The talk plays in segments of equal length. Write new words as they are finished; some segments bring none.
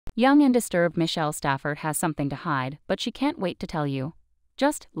Young and disturbed Michelle Stafford has something to hide, but she can't wait to tell you.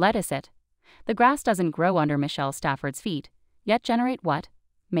 Just lettuce it. The grass doesn't grow under Michelle Stafford's feet, yet generate what?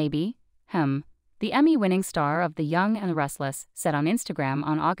 Maybe? The Emmy-winning star of The Young and the Restless said on Instagram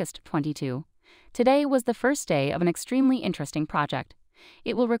on August 22. Today was the first day of an extremely interesting project.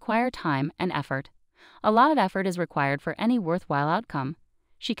 It will require time and effort. A lot of effort is required for any worthwhile outcome.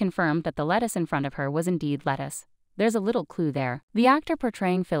 She confirmed that the lettuce in front of her was indeed lettuce. There's a little clue there. The actor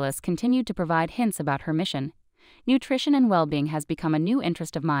portraying Phyllis continued to provide hints about her mission. Nutrition and well-being has become a new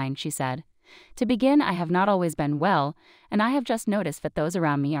interest of mine, she said. To begin, I have not always been well, and I have just noticed that those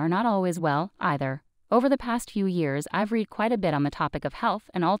around me are not always well, either. Over the past few years, I've read quite a bit on the topic of health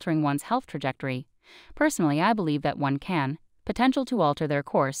and altering one's health trajectory. Personally, I believe that one can. Potential to alter their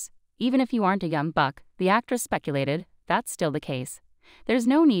course. Even if you aren't a young buck, the actress speculated, that's still the case. There's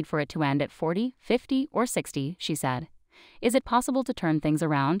no need for it to end at 40, 50, or 60, she said. Is it possible to turn things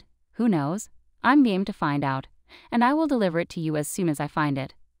around? Who knows? I'm game to find out, and I will deliver it to you as soon as I find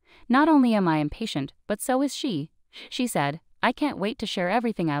it. Not only am I impatient, but so is she. She said, I can't wait to share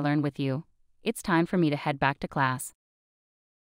everything I learned with you. It's time for me to head back to class.